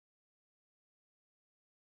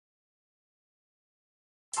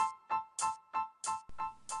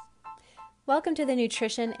Welcome to the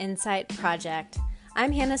Nutrition Insight Project.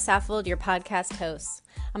 I'm Hannah Saffold, your podcast host.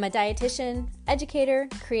 I'm a dietitian, educator,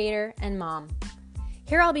 creator, and mom.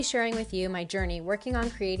 Here I'll be sharing with you my journey working on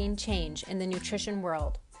creating change in the nutrition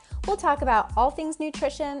world. We'll talk about all things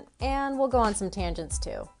nutrition, and we'll go on some tangents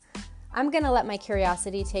too. I'm going to let my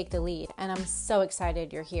curiosity take the lead, and I'm so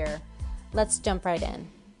excited you're here. Let's jump right in.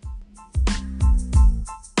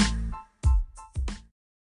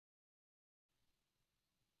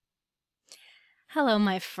 Hello,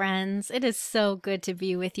 my friends. It is so good to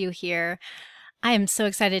be with you here. I am so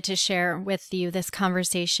excited to share with you this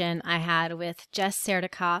conversation I had with Jess,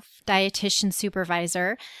 dietitian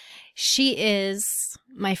supervisor. She is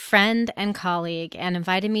my friend and colleague and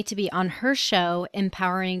invited me to be on her show,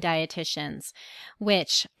 Empowering Dietitians,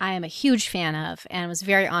 which I am a huge fan of and was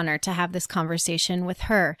very honored to have this conversation with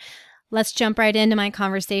her. Let's jump right into my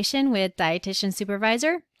conversation with dietitian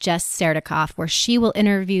supervisor Jess Serdikoff, where she will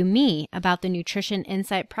interview me about the Nutrition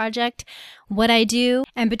Insight Project, what I do,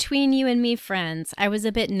 and between you and me, friends, I was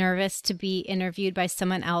a bit nervous to be interviewed by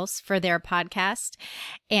someone else for their podcast,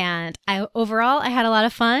 and overall I had a lot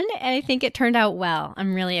of fun, and I think it turned out well.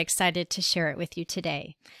 I'm really excited to share it with you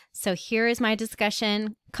today. So here is my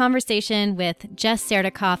conversation with Jess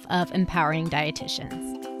Serdikoff of Empowering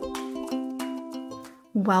Dietitians.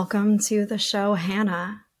 Welcome to the show,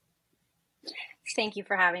 Hannah. Thank you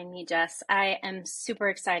for having me, Jess. I am super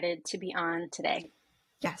excited to be on today.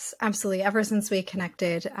 Yes, absolutely. Ever since we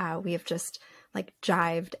connected, we have just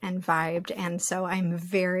jived and vibed. And so I'm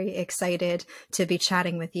very excited to be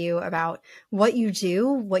chatting with you about what you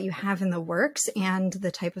do, what you have in the works, and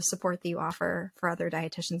the type of support that you offer for other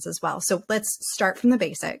dietitians as well. So let's start from the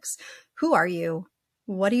basics. Who are you?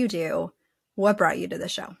 What do you do? What brought you to the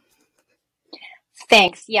show?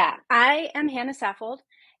 Thanks. Yeah, I am Hannah Saffold,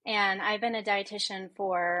 and I've been a dietitian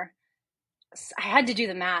for, I had to do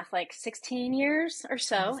the math, 16 years or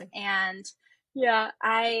so. Amazing. And yeah,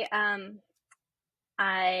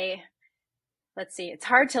 let's see, it's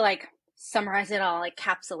hard to summarize it all,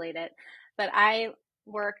 capsulate it, but I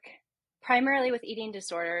work primarily with eating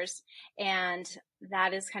disorders, and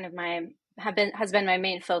that is kind of has been my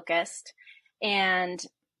main focus. And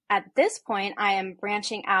at this point, I am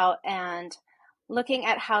branching out and looking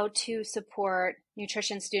at how to support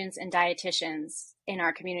nutrition students and dietitians in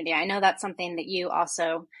our community. I know that's something that you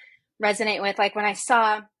also resonate with. When I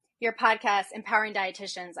saw your podcast, Empowering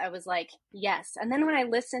Dietitians, I was like, yes. And then when I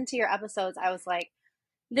listened to your episodes, I was like,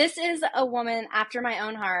 this is a woman after my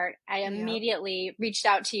own heart. I immediately reached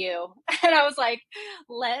out to you and I was like,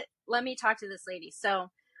 let me talk to this lady. So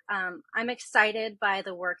I'm excited by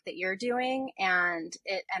the work that you're doing, and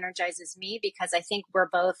it energizes me because I think we're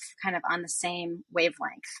both kind of on the same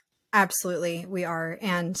wavelength. Absolutely, we are.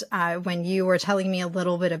 And when you were telling me a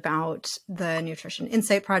little bit about the Nutrition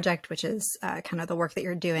Insight Project, which is kind of the work that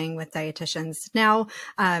you're doing with dietitians now,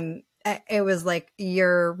 it was like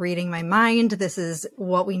you're reading my mind. This is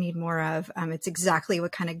what we need more of. It's exactly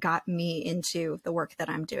what kind of got me into the work that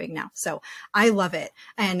I'm doing now. So I love it.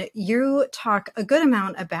 And you talk a good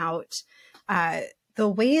amount about the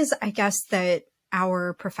ways, I guess, that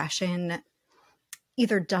our profession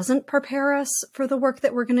either doesn't prepare us for the work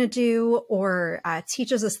that we're going to do or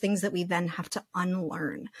teaches us things that we then have to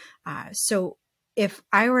unlearn. So if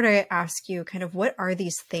I were to ask you kind of what are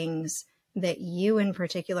these things that you in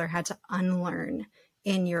particular had to unlearn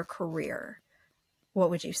in your career, what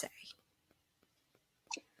would you say?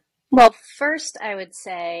 Well, first I would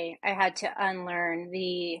say I had to unlearn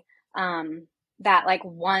that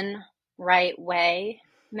one right way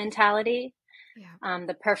mentality. Yeah.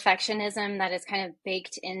 The perfectionism that is kind of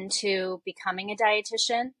baked into becoming a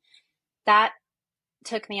dietitian. That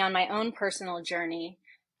took me on my own personal journey,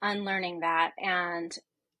 unlearning that. And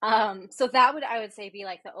so that would, I would say, be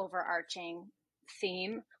the overarching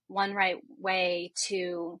theme, one right way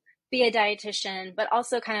to be a dietitian, but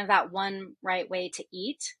also kind of that one right way to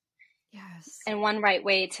eat. Yes. And one right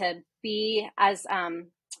way to be as an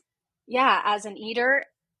eater.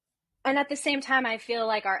 And at the same time, I feel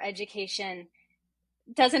like our education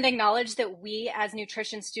doesn't acknowledge that we as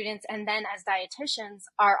nutrition students and then as dietitians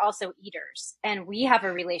are also eaters, and we have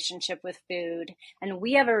a relationship with food and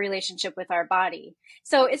we have a relationship with our body.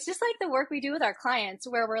 So it's just like the work we do with our clients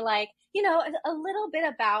where we're a little bit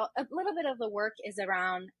of the work is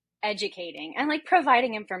around educating and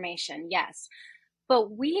providing information. Yes.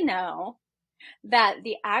 But we know that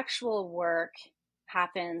the actual work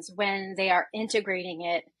happens when they are integrating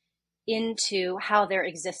it into how they're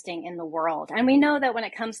existing in the world. And we know that when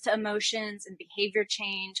it comes to emotions and behavior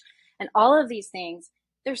change and all of these things,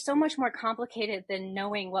 they're so much more complicated than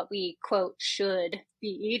knowing what we quote should be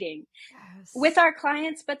eating with Yes. our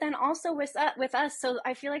clients, but then also with us. So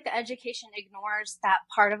I feel like the education ignores that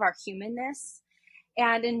part of our humanness.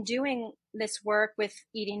 And in doing this work with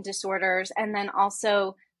eating disorders, and then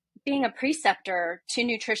also being a preceptor to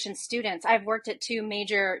nutrition students, I've worked at two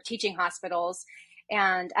major teaching hospitals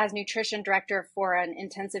and as nutrition director for an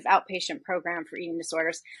intensive outpatient program for eating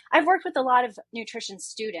disorders. I've worked with a lot of nutrition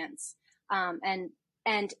students,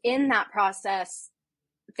 and in that process,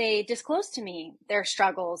 they disclose to me their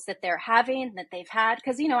struggles that they're having, that they've had,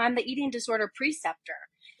 because I'm the eating disorder preceptor.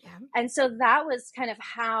 Yeah. And so that was kind of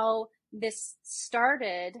how this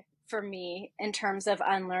started for me in terms of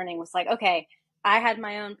unlearning. Was like, okay, I had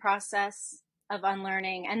my own process of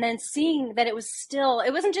unlearning, and then seeing that it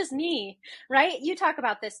wasn't just me, right? You talk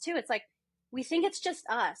about this too. It's like we think it's just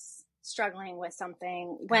us struggling with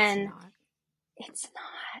something It's when not. it's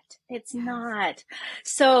Yes. not.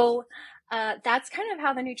 So that's kind of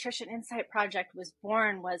how the Nutrition Insight Project was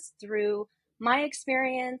born, was through my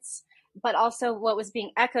experience, but also what was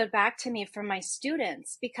being echoed back to me from my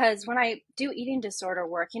students. Because when I do eating disorder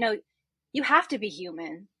work, you have to be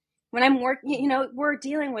human. When I'm working, we're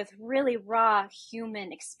dealing with really raw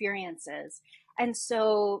human experiences. And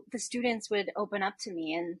so the students would open up to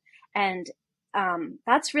me, and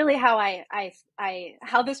that's really how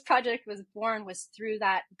how this project was born, was through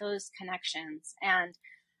those connections. And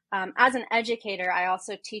as an educator, I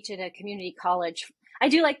also teach at a community college. I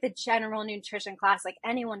do like the general nutrition class, like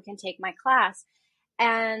anyone can take my class.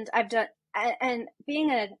 And and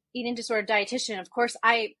being an eating disorder dietitian, of course,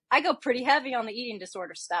 I go pretty heavy on the eating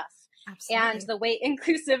disorder stuff and Absolutely. the weight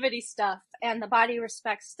inclusivity stuff and the body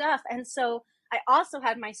respect stuff. And so I also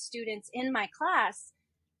had my students in my class,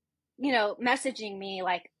 messaging me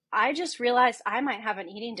like, I just realized I might have an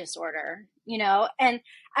eating disorder, and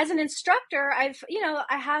as an instructor, I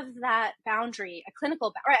have that boundary, a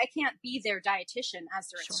clinical, right? I can't be their dietitian as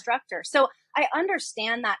their Sure. instructor. So I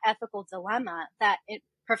understand that ethical dilemma that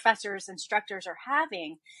professors, instructors are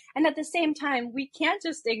having. And at the same time, we can't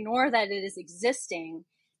just ignore that it is existing,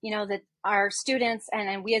 that our students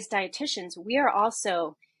and we as dietitians, we are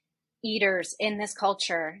also eaters in this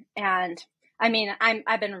culture. And I mean,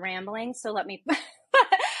 I've been rambling, so let me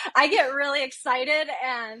I get really excited,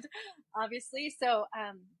 and obviously, so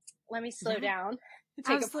let me slow Yeah. down,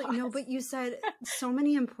 take a Absolutely. No, pause. but you said so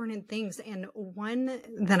many important things. And one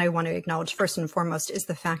that I want to acknowledge first and foremost is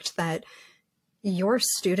the fact that your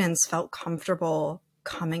students felt comfortable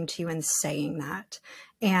coming to you and saying that.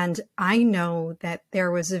 And I know that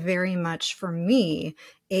there was very much for me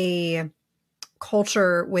a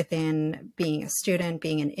culture within being a student,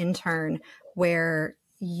 being an intern, where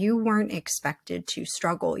you weren't expected to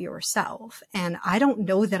struggle yourself. And I don't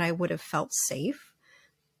know that I would have felt safe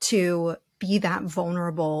to be that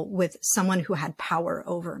vulnerable with someone who had power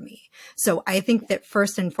over me. So I think that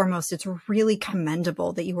first and foremost, it's really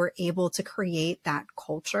commendable that you were able to create that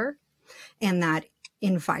culture and that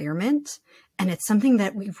environment. And it's something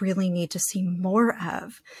that we really need to see more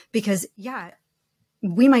of because, yeah,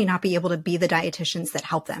 we might not be able to be the dietitians that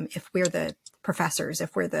help them if we're the professors,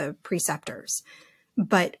 if we're the preceptors,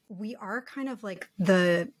 but we are kind of like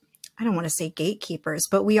I don't want to say gatekeepers,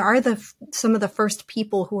 but we are some of the first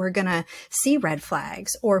people who are going to see red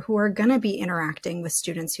flags or who are going to be interacting with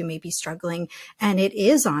students who may be struggling. And it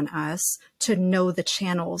is on us to know the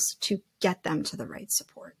channels to get them to the right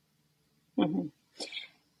support. Mm-hmm.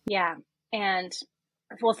 Yeah. And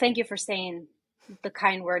well, thank you for saying the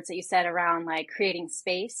kind words that you said around like creating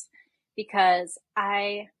space, because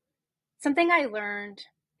something I learned,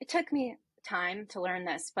 it took me time to learn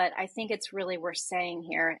this, but I think it's really worth saying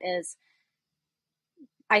here is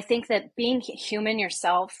I think that being human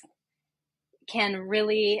yourself can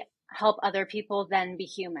really help other people then be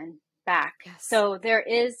human back. Yes. So there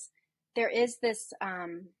is this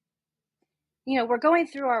we're going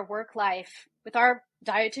through our work life with our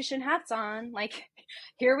dietitian hats on, like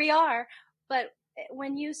here we are. But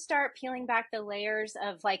when you start peeling back the layers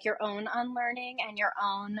of like your own unlearning and your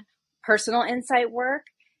own personal insight work,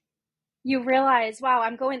 you realize, wow,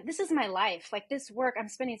 this is my life. Like this work, I'm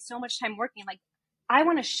spending so much time working. Like I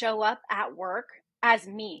want to show up at work as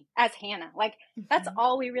me, as Hannah. Like that's Mm-hmm.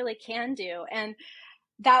 all we really can do. And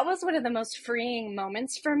that was one of the most freeing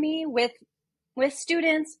moments for me with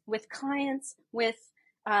students, with clients, with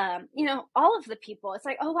all of the people. It's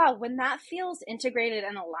like, oh wow, when that feels integrated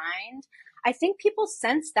and aligned, I think people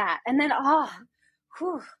sense that, and then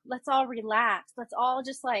whew, let's all relax. Let's all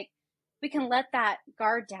just like we can let that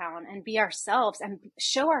guard down and be ourselves and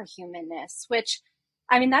show our humanness. Which,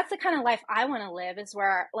 I mean, that's the kind of life I want to live. Is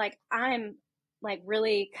where like I'm like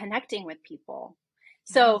really connecting with people.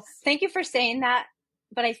 So Yes. thank you for saying that.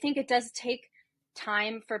 But I think it does take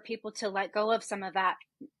time for people to let go of some of that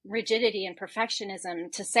rigidity and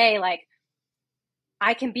perfectionism to say, like,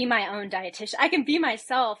 I can be my own dietitian. I can be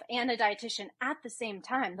myself and a dietitian at the same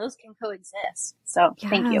time. Those can coexist. So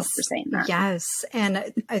thank you Yes, for saying that. yes.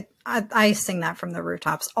 And I sing that from the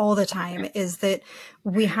rooftops all the time, is that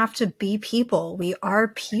we have to be people. We are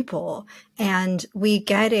people, and we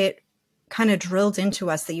get it kind of drilled into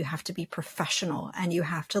us that you have to be professional and you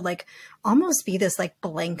have to like almost be this like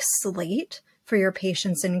blank slate for your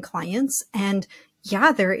patients and clients. And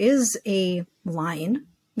yeah, there is a line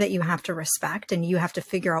that you have to respect, and you have to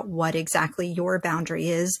figure out what exactly your boundary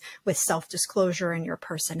is with self-disclosure and your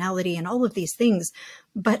personality and all of these things.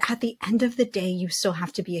 But at the end of the day, you still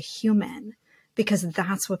have to be a human, because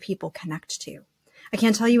that's what people connect to. I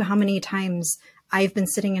can't tell you how many times I've been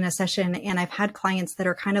sitting in a session and I've had clients that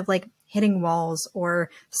are kind of like hitting walls or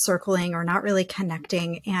circling or not really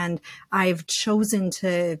connecting. And I've chosen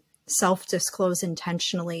to self-disclose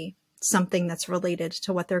intentionally something that's related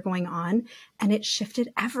to what they're going on. And it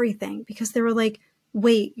shifted everything, because they were like,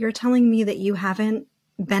 wait, you're telling me that you haven't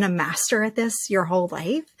been a master at this your whole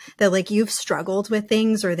life, that like you've struggled with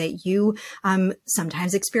things, or that you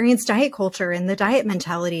sometimes experience diet culture and the diet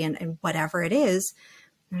mentality and whatever it is.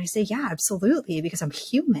 And I say, yeah, absolutely, because I'm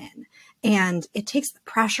human. And it takes the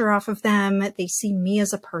pressure off of them. They see me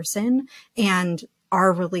as a person, and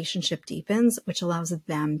our relationship deepens, which allows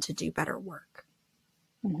them to do better work.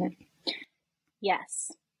 Mm-hmm.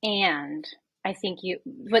 Yes. And I think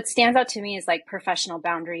what stands out to me is like professional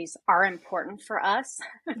boundaries are important for us.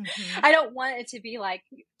 Mm-hmm. I don't want it to be like,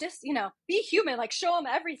 just, be human, like show them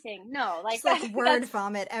everything. No, like, just like word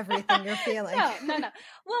vomit everything you're feeling. No.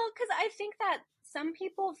 Well, because I think that some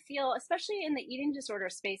people feel, especially in the eating disorder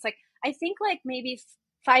space, like I think like maybe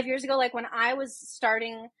 5 years ago, like when I was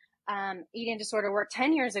starting eating disorder work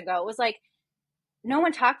 10 years ago, it was like, no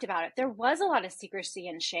one talked about it. There was a lot of secrecy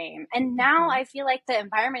and shame. And now I feel like the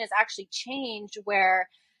environment has actually changed, where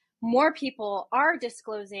more people are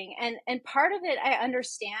disclosing. And part of it, I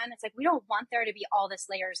understand. It's like, we don't want there to be all this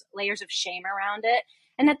layers of shame around it.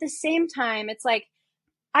 And at the same time, it's like,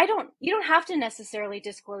 you don't have to necessarily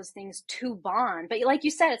disclose things to bond. But like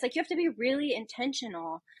you said, it's like, you have to be really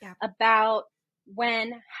intentional about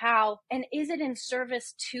when, how, and is it in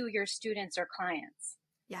service to your students or clients?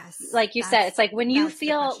 Yes. Like you said, it's like when you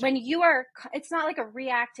feel, it's not like a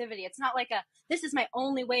reactivity. It's not like this is my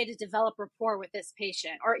only way to develop rapport with this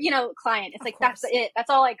patient or, client. It's like, that's it. That's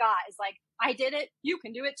all I got is like, I did it. You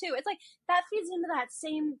can do it too. It's like, that feeds into that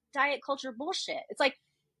same diet culture bullshit. It's like,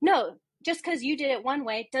 no, just because you did it one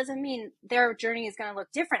way doesn't mean their journey is going to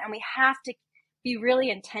look different. And we have to be really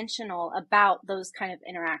intentional about those kind of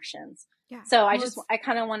interactions. Yeah. So I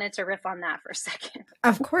kind of wanted to riff on that for a second.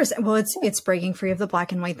 Of course. Well, it's breaking free of the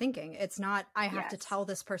black and white thinking. It's not, I have to tell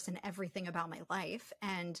this person everything about my life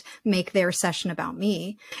and make their session about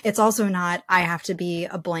me. It's also not, I have to be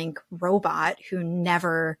a blank robot who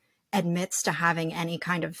never admits to having any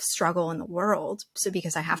kind of struggle in the world. So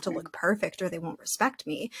because I have to look perfect or they won't respect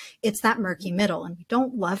me. It's that murky middle. And we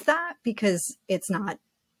don't love that because it's not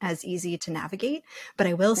as easy to navigate. But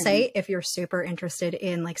I will say, if you're super interested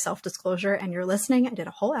in like self-disclosure and you're listening, I did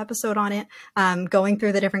a whole episode on it, going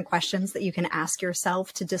through the different questions that you can ask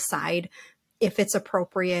yourself to decide if it's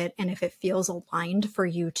appropriate and if it feels aligned for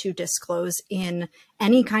you to disclose in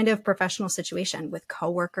any kind of professional situation with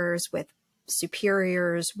coworkers, with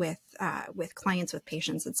superiors, with clients, with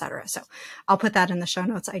patients, etc. So I'll put that in the show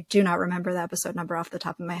notes. I do not remember the episode number off the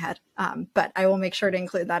top of my head, but I will make sure to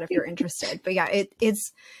include that if you're interested. But yeah,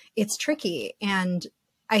 it's tricky. And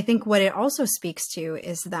I think what it also speaks to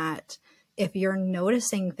is that if you're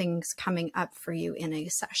noticing things coming up for you in a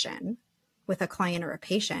session with a client or a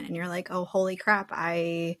patient, and you're like, oh, holy crap,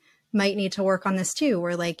 I might need to work on this too.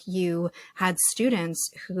 Or like you had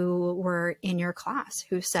students who were in your class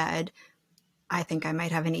who said, I think I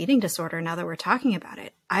might have an eating disorder now that we're talking about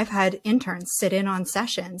it. I've had interns sit in on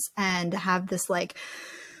sessions and have this like,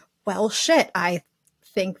 well, shit, I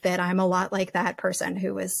think that I'm a lot like that person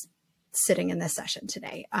who was sitting in this session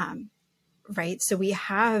today. Right. So we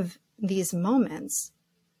have these moments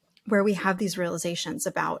where we have these realizations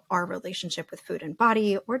about our relationship with food and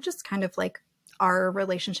body, or just kind of like our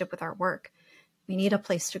relationship with our work. We need a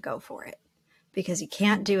place to go for it, because you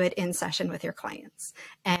can't do it in session with your clients.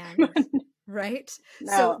 And right?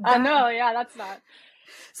 No, that's not.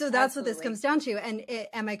 So that's what this comes down to. And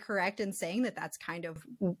am I correct in saying that that's kind of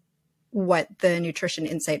what the Nutrition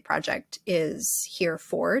Insight Project is here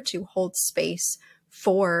for, to hold space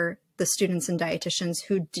for the students and dietitians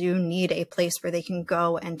who do need a place where they can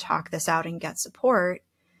go and talk this out and get support,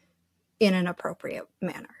 in an appropriate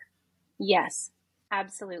manner. Yes,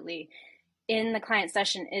 absolutely. In the client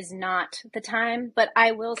session is not the time, but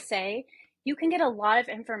I will say you can get a lot of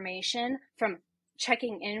information from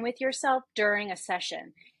checking in with yourself during a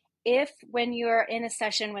session. If when you're in a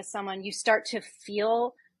session with someone, you start to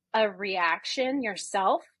feel a reaction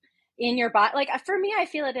yourself in your body, like for me, I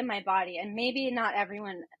feel it in my body, and maybe not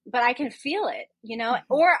everyone, but I can feel it,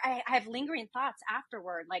 or I have lingering thoughts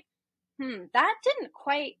afterward, like, that didn't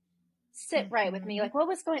quite sit right with me. Like, what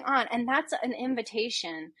was going on? And that's an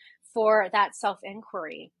invitation for that self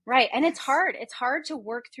inquiry. Right. And it's hard. It's hard to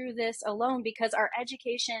work through this alone because our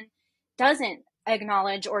education doesn't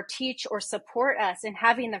acknowledge or teach or support us in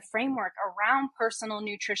having the framework around personal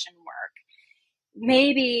nutrition work.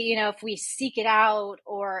 Maybe, if we seek it out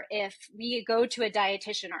or if we go to a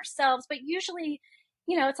dietitian ourselves, but usually,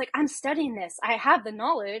 it's like, I'm studying this. I have the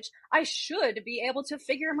knowledge. I should be able to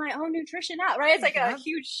figure my own nutrition out, right? It's like a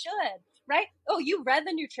huge should, right? Oh, you read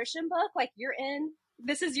the nutrition book? Like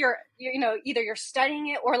this is either you're studying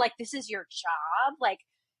it or like, this is your job. Like,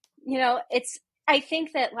 I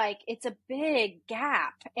think that like, it's a big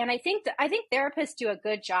gap. And I think therapists do a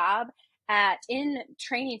good job in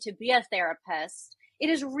training to be a therapist. It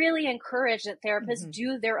is really encouraged that therapists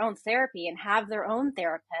do their own therapy and have their own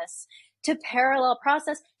therapists to parallel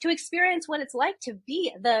process, to experience what it's like to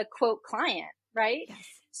be the quote client, right? Yes.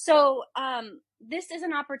 So this is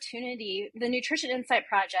an opportunity. The Nutrition Insight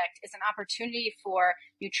Project is an opportunity for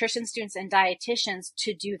nutrition students and dietitians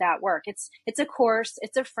to do that work. It's a course,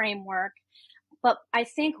 it's a framework, but I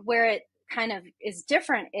think where it kind of is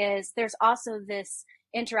different is there's also this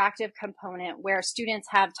interactive component where students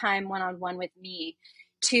have time one-on-one with me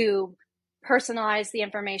to personalize the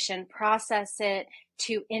information, process it,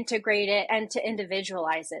 to integrate it, and to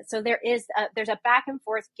individualize it. So there's a back and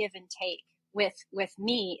forth give and take with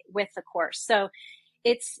me with the course. So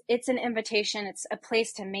it's an invitation. It's a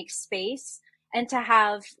place to make space and to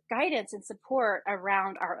have guidance and support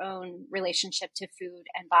around our own relationship to food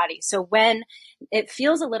and body. So when it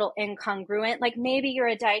feels a little incongruent, like maybe you're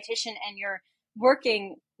a dietitian and you're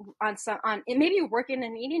working maybe you're working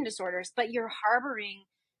in eating disorders, but you're harboring,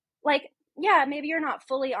 like, yeah, maybe you're not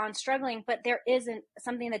fully on struggling, but there isn't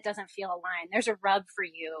something that doesn't feel aligned. There's a rub for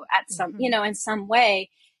you at some, in some way.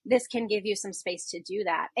 This can give you some space to do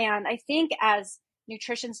that. And I think as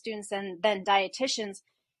nutrition students and then dietitians,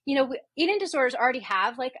 eating disorders already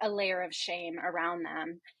have like a layer of shame around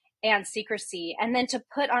them and secrecy. And then to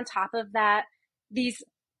put on top of that, these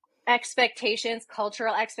expectations,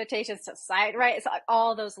 cultural expectations, society, right? It's like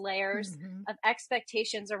all those layers of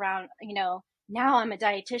expectations around, now I'm a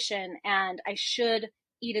dietitian and I should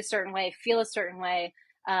eat a certain way, feel a certain way,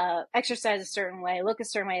 exercise a certain way, look a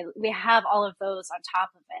certain way. We have all of those on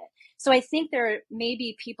top of it. So I think there may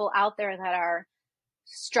be people out there that are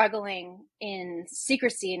struggling in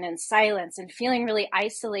secrecy and in silence and feeling really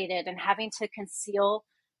isolated and having to conceal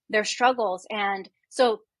their struggles. And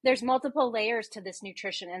so there's multiple layers to this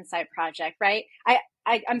Nutrition Insight Project, right?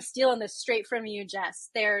 I'm stealing this straight from you, Jess.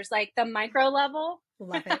 There's like the micro level.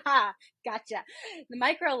 Love it. Gotcha. The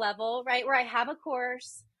micro level, right? Where I have a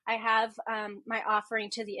course, I have my offering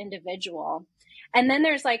to the individual. And then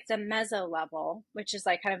there's like the meso level, which is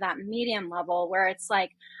like kind of that medium level where it's like,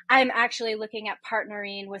 I'm actually looking at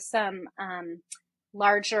partnering with some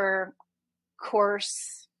larger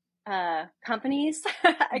course companies,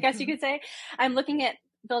 I guess you could say. I'm looking at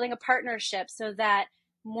building a partnership so that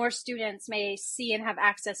more students may see and have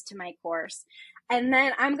access to my course. And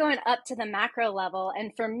then I'm going up to the macro level.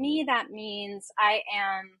 And for me, that means I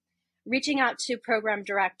am reaching out to program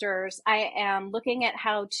directors. I am looking at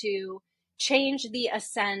how to change the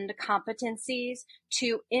Ascend competencies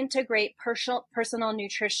to integrate personal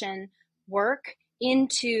nutrition work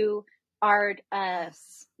into our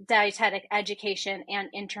dietetic education and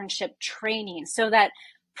internship training so that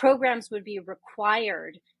programs would be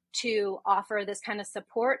required to offer this kind of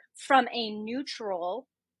support from a neutral,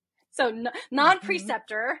 so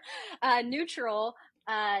non-preceptor, neutral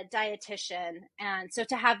dietitian. And so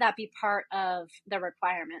to have that be part of the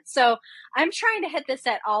requirement. So I'm trying to hit this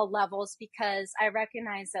at all levels because I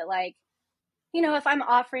recognize that, like, if I'm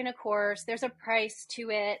offering a course, there's a price to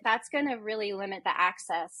it. That's going to really limit the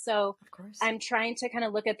access. So of course, I'm trying to kind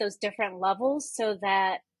of look at those different levels so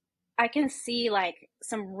that I can see like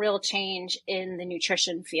some real change in the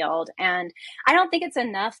nutrition field. And I don't think it's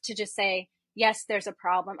enough to just say, yes, there's a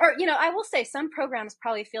problem. Or, I will say some programs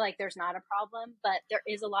probably feel like there's not a problem, but there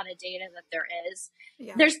is a lot of data that there is.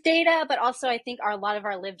 Yeah. There's data, but also I think a lot of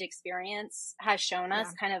our lived experience has shown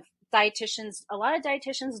us kind of a lot of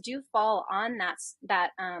dietitians do fall on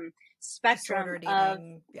that spectrum Disordered of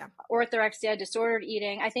eating. Yeah. orthorexia, disordered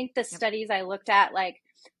eating. I think the Yep. studies I looked at, like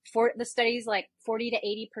 40 to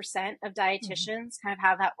 80% of Mm-hmm. dietitians kind of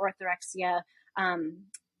have that orthorexia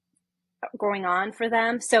going on for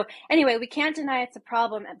them. So anyway, we can't deny it's a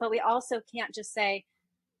problem, but we also can't just say,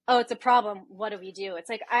 oh, it's a problem, what do we do? It's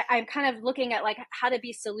like I'm kind of looking at like how to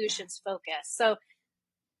be solutions focused. So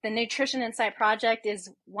the Nutrition Insight Project is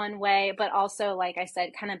one way, but also, like I said,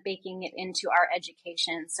 kind of baking it into our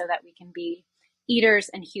education so that we can be eaters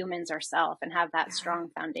and humans ourselves and have that strong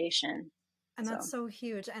foundation. And that's so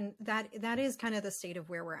huge. And that is kind of the state of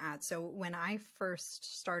where we're at. So when I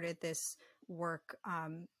first started this work,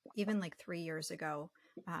 even like 3 years ago,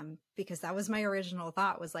 because that was my original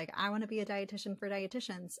thought, was like, I want to be a dietitian for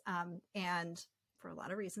dietitians. And for a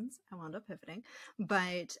lot of reasons, I wound up pivoting.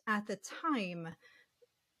 But at the time,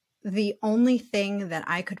 the only thing that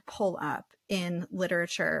I could pull up in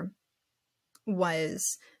literature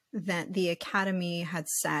was that the Academy had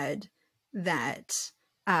said that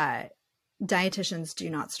dietitians do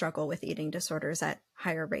not struggle with eating disorders at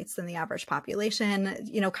higher rates than the average population,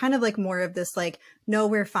 kind of like more of this, like, no,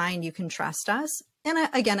 we're fine, you can trust us. And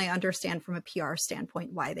I understand from a PR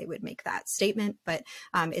standpoint why they would make that statement, but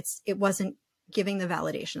it wasn't giving the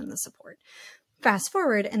validation and the support. Fast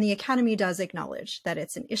forward, and the Academy does acknowledge that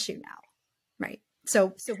it's an issue now, right?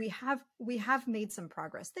 So we have made some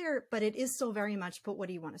progress there, but it is still very much, but what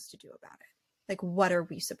do you want us to do about it? Like, what are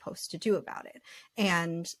we supposed to do about it?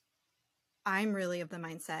 And I'm really of the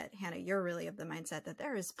mindset, Hannah, you're really of the mindset that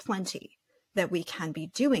there is plenty that we can be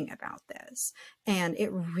doing about this. And it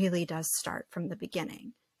really does start from the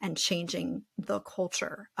beginning and changing the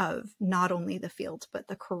culture of not only the field, but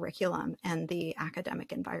the curriculum and the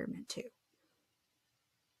academic environment too.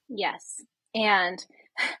 Yes. And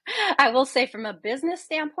I will say, from a business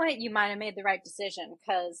standpoint, you might have made the right decision,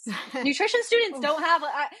 because nutrition students don't have,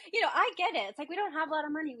 I get it. It's like, we don't have a lot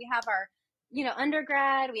of money. We have our,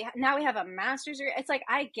 undergrad, now we have a master's degree. It's like,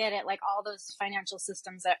 I get it. Like, all those financial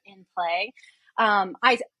systems are in play.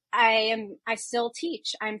 I still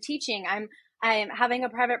teach. I'm teaching. I am having a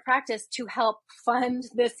private practice to help fund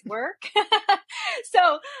this work.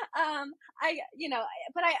 So, but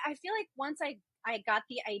I feel like once I got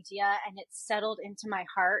the idea and it settled into my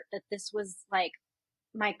heart that this was like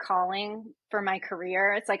my calling for my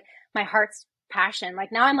career. It's like my heart's passion.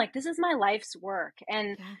 Like, now I'm like, this is my life's work.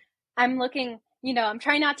 And I'm looking, I'm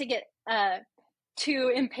trying not to get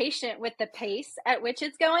too impatient with the pace at which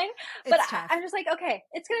it's going. But I'm just like, okay,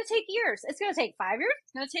 it's going to take years. It's going to take 5 years.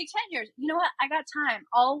 It's going to take 10 years. You know what? I got time.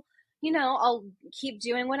 I'll keep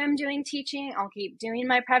doing what I'm doing teaching. I'll keep doing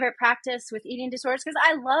my private practice with eating disorders, because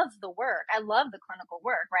I love the work. I love the clinical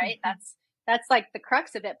work, right? Mm-hmm. That's like the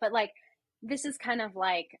crux of it. But like, this is kind of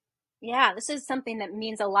like, this is something that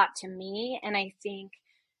means a lot to me. And I think,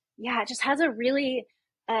 it just has a really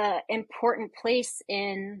important place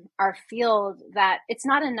in our field, that it's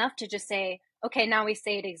not enough to just say, okay, now we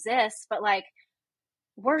say it exists, but like,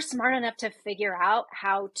 we're smart enough to figure out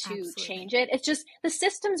how to change it. It's just, the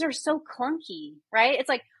systems are so clunky, right? It's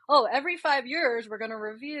like, oh, every 5 years we're going to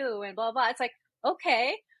review and blah, blah. It's like,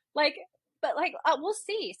 okay, like, but like, we'll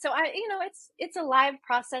see. So it's a live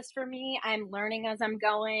process for me. I'm learning as I'm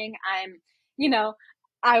going.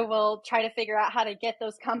 I will try to figure out how to get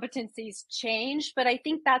those competencies changed. But I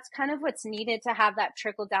think that's kind of what's needed to have that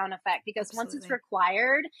trickle down effect, because once it's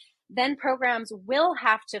required, then programs will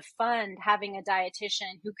have to fund having a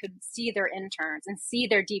dietitian who could see their interns and see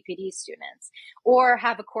their DPD students, or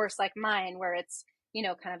have a course like mine where it's,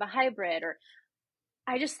 kind of a hybrid. Or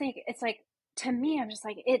I just think it's like, to me, I'm just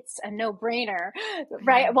like, it's a no-brainer,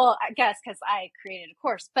 right? Well, I guess because I created a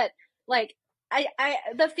course, but like,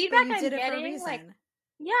 the feedback I'm getting, like,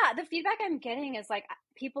 the feedback I'm getting is like,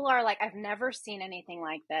 people are like, I've never seen anything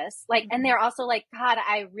like this. Like, and they're also like, God,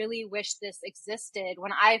 I really wish this existed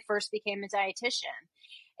when I first became a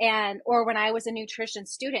dietitian, or when I was a nutrition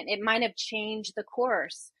student. It might have changed the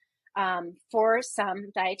course for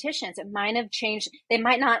some dietitians. It might have changed. They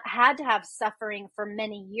might not had to have suffering for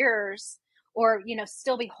many years, or,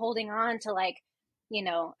 still be holding on to like,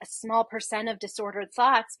 a small percent of disordered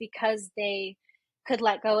thoughts, because they could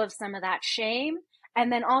let go of some of that shame,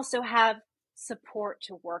 and then also have support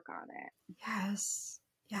to work on it.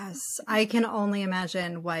 Yes. I can only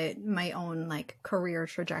imagine what my own like career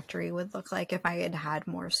trajectory would look like if I had had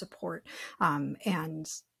more support, and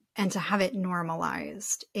to have it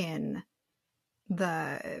normalized in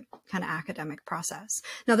the kind of academic process.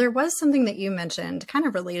 Now, there was something that you mentioned kind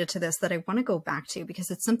of related to this that I want to go back to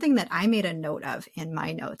because it's something that I made a note of in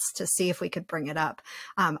my notes to see if we could bring it up.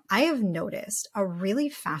 I have noticed a really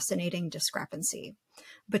fascinating discrepancy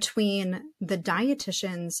between the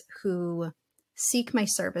dietitians who seek my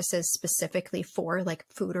services specifically for like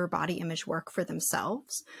food or body image work for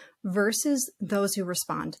themselves versus those who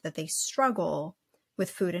respond that they struggle with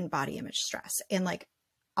food and body image stress. And like,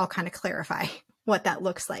 I'll kind of clarify what that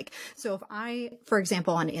looks like. So if I, for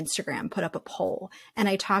example, on Instagram, put up a poll and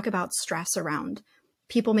I talk about stress around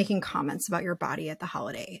people making comments about your body at the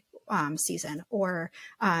holiday season, or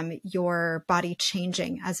your body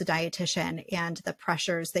changing as a dietitian and the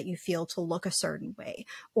pressures that you feel to look a certain way,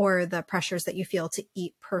 or the pressures that you feel to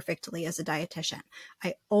eat perfectly as a dietitian,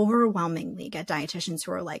 I overwhelmingly get dietitians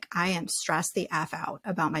who are like, I am stressed the F out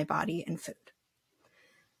about my body and food.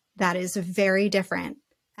 That is very different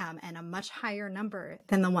and a much higher number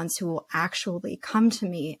than the ones who will actually come to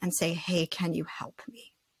me and say, hey, can you help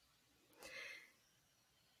me?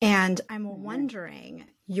 And I'm wondering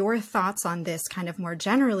your thoughts on this kind of more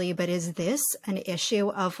generally, but is this an issue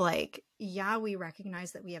of like, yeah, we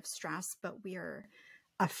recognize that we have stress, but we are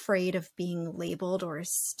afraid of being labeled or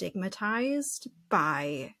stigmatized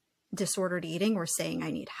by disordered eating or saying I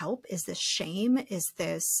need help? Is this shame? Is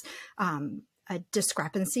this a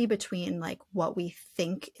discrepancy between like what we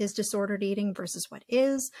think is disordered eating versus what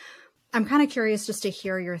is? I'm kind of curious just to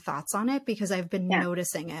hear your thoughts on it because I've been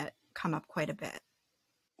noticing it come up quite a bit.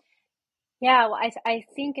 Yeah, well, I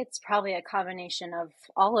think it's probably a combination of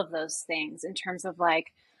all of those things in terms of like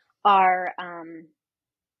our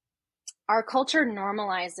our culture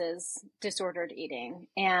normalizes disordered eating,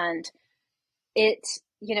 and it,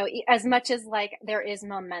 you know, as much as like there is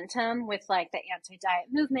momentum with like the anti-diet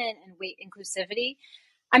movement and weight inclusivity.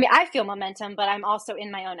 I mean, I feel momentum, but I'm also in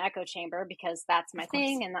my own echo chamber because that's my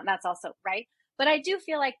thing, and that's also right. But I do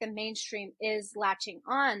feel like the mainstream is latching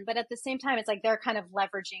on, but at the same time, it's like they're kind of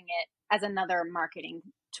leveraging it as another marketing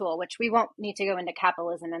tool, which we won't need to go into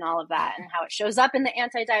capitalism and all of that and how it shows up in the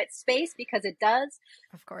anti-diet space because it does.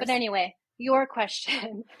 Of course. But anyway, your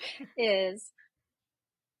question is,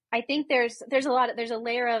 I think there's a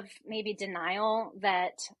layer of maybe denial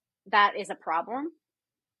that is a problem.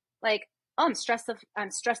 Like, oh, I'm stressed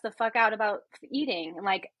the fuck out about eating. And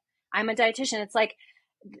like, I'm a dietitian. It's like,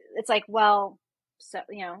 well, so,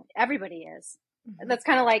 you know, everybody is. Mm-hmm. That's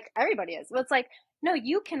kind of like everybody is. Well, it's like, no,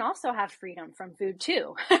 you can also have freedom from food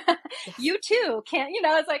too. Yes. You too can, you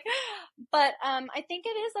know, it's like, but I think it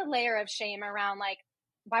is a layer of shame around like,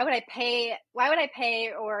 why would I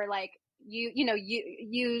pay or like, you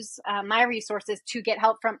use my resources to get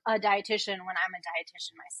help from a dietitian when I'm a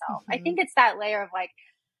dietitian myself. Mm-hmm. I think it's that layer of like,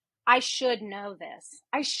 I should know this.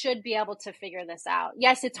 I should be able to figure this out.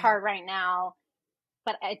 Yes, it's hard right now,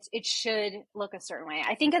 but it should look a certain way.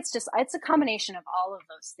 I think it's a combination of all of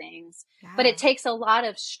those things, but it takes a lot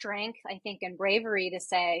of strength, I think, and bravery to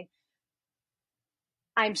say,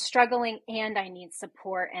 I'm struggling and I need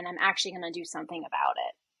support and I'm actually going to do something about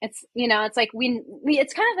it. It's, you know, it's like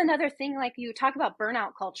it's kind of another thing. Like you talk about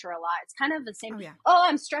burnout culture a lot. It's kind of the same. Oh,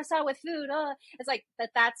 I'm stressed out with food. Oh, it's like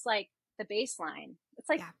that's like the baseline. It's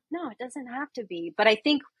like, no, it doesn't have to be. But I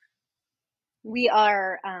think we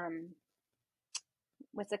are,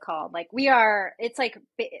 what's it called? Like it's like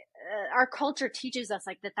our culture teaches us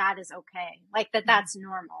like that is okay. Like that's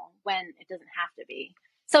normal when it doesn't have to be.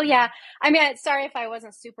 So yeah, I mean, sorry if I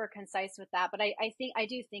wasn't super concise with that, but I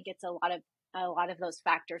do think it's a lot of those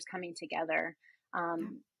factors coming together.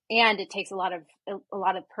 And it takes a lot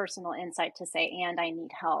of personal insight to say, and I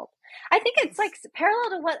need help. I think it's like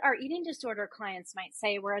parallel to what our eating disorder clients might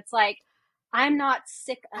say, where it's like, I'm not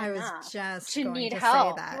sick enough to need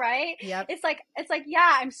help, right? Yep. It's like,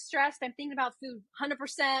 yeah, I'm stressed. I'm thinking about food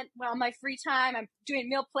 100%. Well, my free time, I'm doing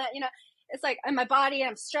meal plan, you know, it's like in my body,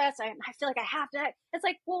 I'm stressed. I feel like I have to, it's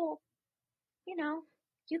like, well, you know,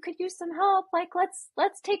 you could use some help. Like,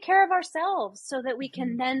 let's take care of ourselves so that we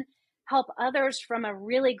can then help others from a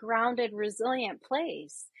really grounded, resilient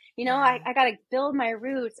place. You know, I got to build my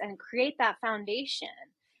roots and create that foundation.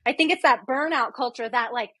 I think it's that burnout culture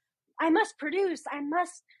that like, I must produce, I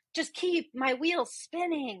must just keep my wheels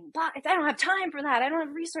spinning. But if I don't have time for that, I don't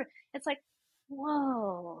have resources. It's like,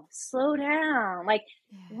 whoa, slow down. Like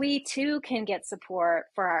we too can get support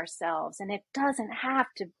for ourselves. And it doesn't have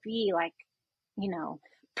to be like, you know,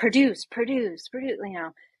 produce, you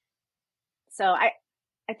know. So I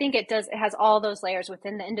think it has all those layers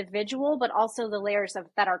within the individual, but also the layers of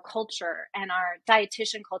that our culture and our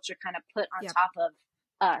dietitian culture kind of put on top of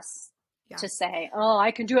us to say, oh,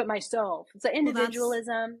 I can do it myself. It's the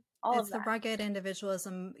individualism. all It's of the that. rugged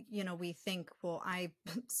individualism. We think, well, I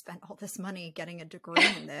spent all this money getting a degree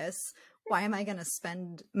in this. Why am I going to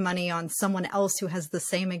spend money on someone else who has the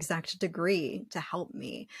same exact degree to help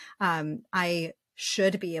me? I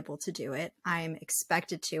should be able to do it. I'm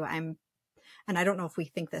expected to. And I don't know if we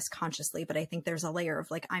think this consciously, but I think there's a layer of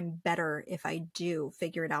like, I'm better if I do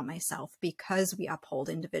figure it out myself, because we uphold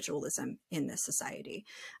individualism in this society.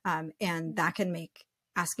 And that can make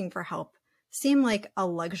asking for help seem like a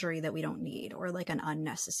luxury that we don't need, or like an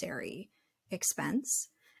unnecessary expense.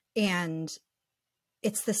 And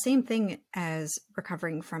it's the same thing as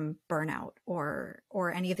recovering from burnout or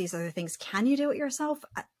any of these other things. Can you do it yourself?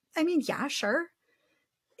 I mean, yeah, sure.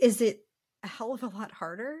 Is it a hell of a lot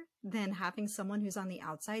harder than having someone who's on the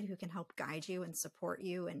outside who can help guide you and support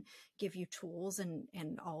you and give you tools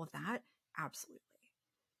and all of that? Absolutely.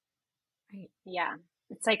 Right. Yeah.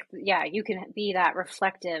 It's like, yeah, you can be that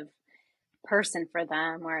reflective person for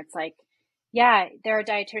them where it's like, yeah, they're a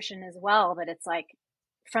dietitian as well, but it's like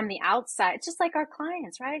from the outside, it's just like our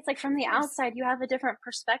clients, right? It's like from the outside, you have a different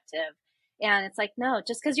perspective. And it's like, no,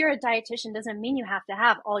 just because you're a dietitian doesn't mean you have to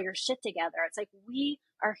have all your shit together. It's like, we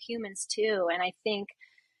are humans too. And I think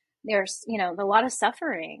there's, a lot of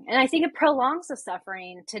suffering. And I think it prolongs the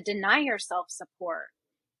suffering to deny yourself support.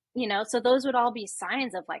 So those would all be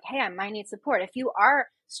signs of like, hey, I might need support. If you are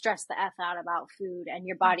stressed the F out about food and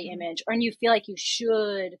your body image, or and you feel like you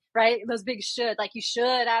should, right? Those big should, like you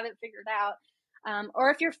should have it figured out.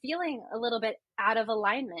 Or if you're feeling a little bit out of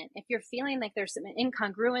alignment, if you're feeling like there's some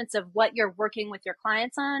incongruence of what you're working with your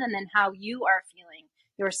clients on, and then how you are feeling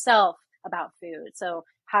yourself about food. So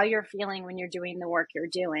how you're feeling when you're doing the work you're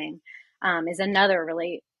doing is another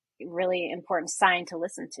really, really important sign to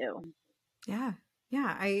listen to. Yeah.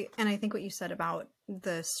 Yeah. I think what you said about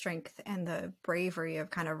the strength and the bravery of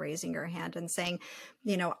kind of raising your hand and saying,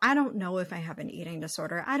 I don't know if I have an eating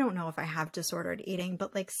disorder. I don't know if I have disordered eating,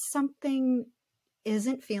 but like something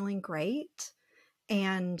isn't feeling great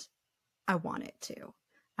and I want it to.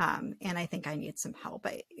 And I think I need some help.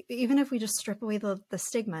 Even if we just strip away the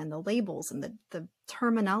stigma and the labels and the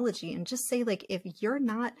terminology and just say, like, if you're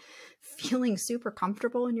not feeling super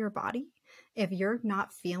comfortable in your body, if you're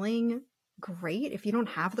not feeling great, if you don't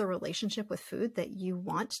have the relationship with food that you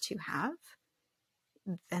want to have,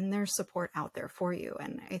 then there's support out there for you.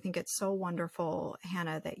 And I think it's so wonderful,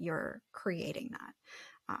 Hannah, that you're creating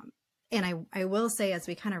that. And I will say, as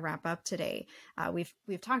we kind of wrap up today, we've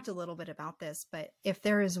talked a little bit about this, but if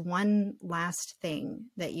there is one last thing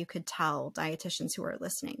that you could tell dietitians who are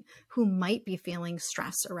listening, who might be feeling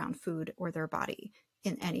stress around food or their body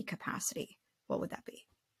in any capacity, what would that be?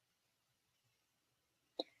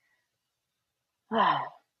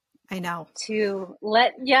 I know.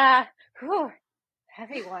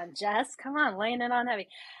 Heavy one, Jess. Come on, laying it on heavy.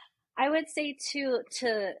 I would say to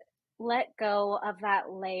let go of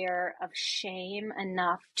that layer of shame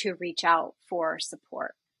enough to reach out for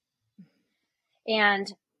support.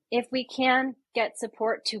 And if we can get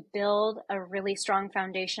support to build a really strong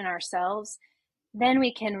foundation ourselves, then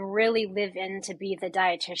we can really live in to be the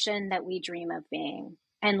dietitian that we dream of being,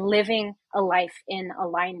 and living a life in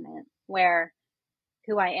alignment where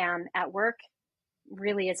who I am at work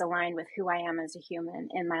really is aligned with who I am as a human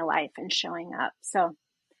in my life and showing up. So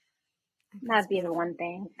that'd be the one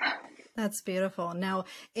thing. That's beautiful. Now,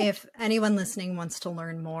 if anyone listening wants to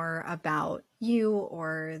learn more about you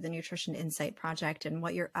or the Nutrition Insight Project and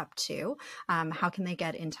what you're up to, how can they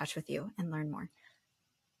get in touch with you and learn more?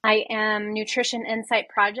 I am Nutrition Insight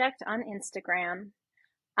Project on Instagram.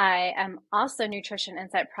 I am also Nutrition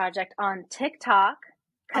Insight Project on TikTok,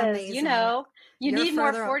 because you need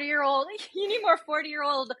more 40-year-old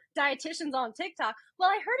dietitians on TikTok. Well,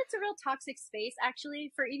 I heard it's a real toxic space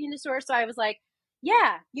actually for eating disorders, so I was like,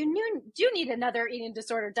 yeah, do need another eating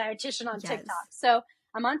disorder dietitian on TikTok. So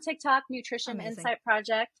I'm on TikTok, Nutrition Insight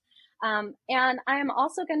Project. And I'm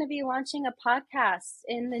also going to be launching a podcast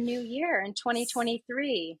in the new year in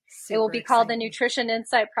 2023. It will be called the Nutrition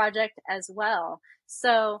Insight Project as well.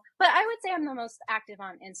 So, but I would say I'm the most active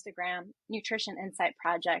on Instagram, Nutrition Insight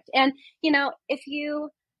Project. And, if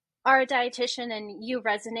you are a dietitian and you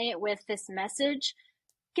resonate with this message,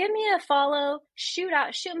 give me a follow, shoot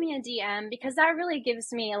me a DM, because that really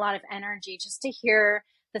gives me a lot of energy just to hear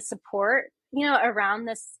the support, around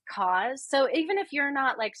this cause. So even if you're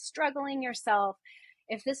not like struggling yourself,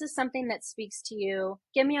 if this is something that speaks to you,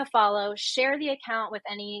 give me a follow, share the account with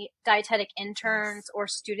any dietetic interns or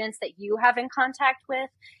students that you have in contact with,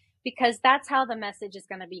 because that's how the message is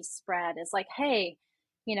going to be spread. Is like, hey,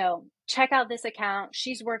 check out this account.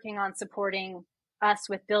 She's working on supporting us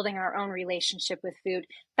with building our own relationship with food.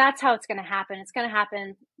 That's how it's going to happen. It's going to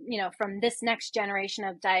happen, from this next generation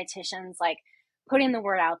of dietitians, like putting the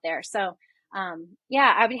word out there. So,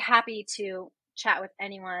 yeah, I'd be happy to chat with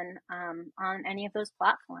anyone on any of those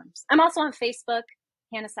platforms. I'm also on Facebook,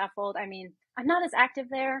 Hannah Saffold. I mean, I'm not as active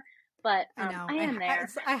there, but I know. I am there.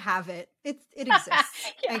 I have it. It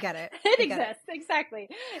exists. Yeah, I get it. It exists. Exactly.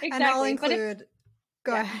 And I'll include.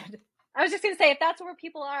 Go ahead. I was just going to say, if that's where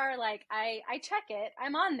people are, like I check it,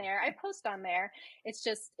 I'm on there, I post on there. It's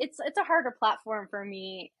just, it's a harder platform for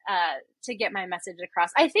me to get my message across.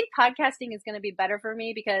 I think podcasting is going to be better for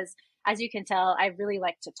me because, as you can tell, I really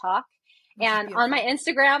like to talk. And on my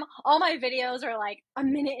Instagram, all my videos are like a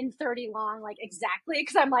minute and 30 long, like exactly.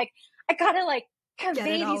 Because I'm like, I got to like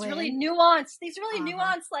convey these really nuanced,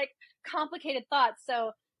 like complicated thoughts.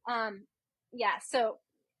 So, yeah. So,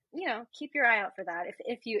 keep your eye out for that.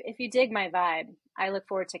 If you dig my vibe, I look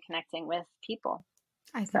forward to connecting with people.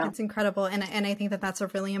 I think it's incredible. And I think that that's a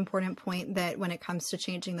really important point, that when it comes to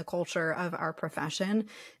changing the culture of our profession,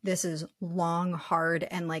 this is long, hard,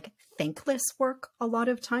 and like thankless work a lot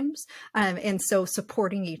of times. And so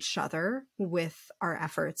supporting each other with our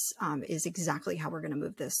efforts is exactly how we're going to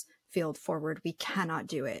move this field forward. We cannot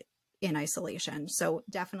do it in isolation. So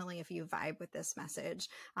definitely, if you vibe with this message,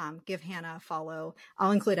 give Hannah a follow. I'll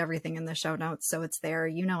include everything in the show notes, so it's there.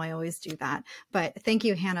 I always do that. But thank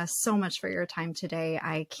you, Hannah, so much for your time today.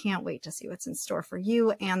 I can't wait to see what's in store for you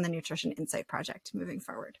and the Nutrition Insight Project moving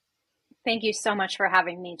forward. Thank you so much for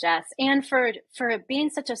having me, Jess, and for being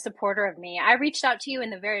such a supporter of me. I reached out to you in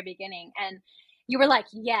the very beginning, and you were like,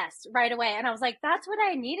 yes, right away. And I was like, that's what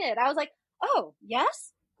I needed. I was like, oh,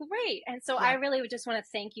 yes? Great. And so I really would just want to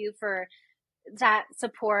thank you for that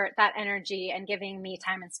support, that energy, and giving me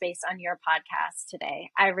time and space on your podcast today.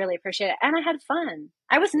 I really appreciate it. And I had fun.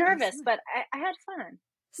 I was nervous, but I had fun.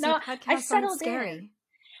 I settled in.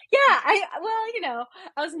 Yeah. I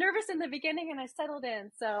was nervous in the beginning and I settled in.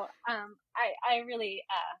 So I really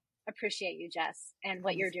appreciate you, Jess, and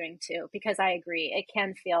what you're doing too, because I agree. It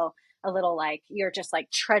can feel a little like you're just like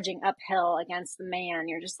trudging uphill against the man.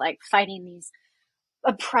 You're just like fighting these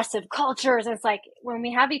oppressive cultures. It's like when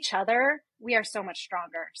we have each other, we are so much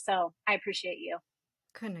stronger. So I appreciate you.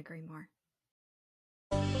 Couldn't agree more.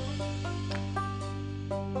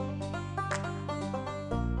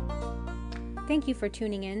 Thank you for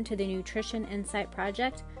tuning in to the Nutrition Insight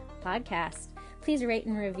Project podcast. Please rate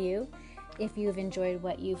and review if you've enjoyed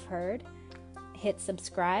what you've heard. Hit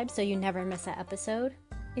subscribe so you never miss an episode.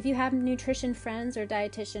 If you have nutrition friends or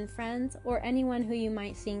dietitian friends or anyone who you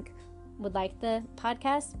might think would like the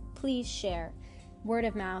podcast, please share. Word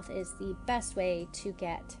of mouth is the best way to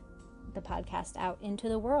get the podcast out into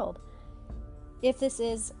the world. If this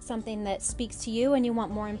is something that speaks to you and you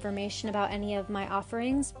want more information about any of my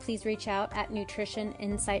offerings, please reach out at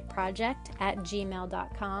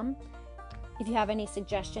nutritioninsightproject@gmail.com. If you have any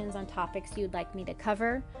suggestions on topics you'd like me to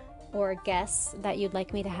cover or guests that you'd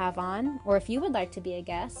like me to have on, or if you would like to be a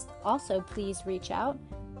guest, also please reach out.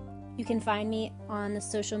 You can find me on the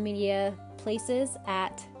social media places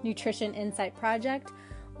at Nutrition Insight Project,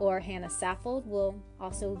 or Hannah Saffold will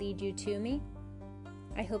also lead you to me.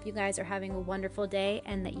 I hope you guys are having a wonderful day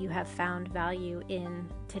and that you have found value in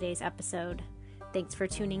today's episode. Thanks for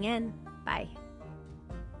tuning in. Bye.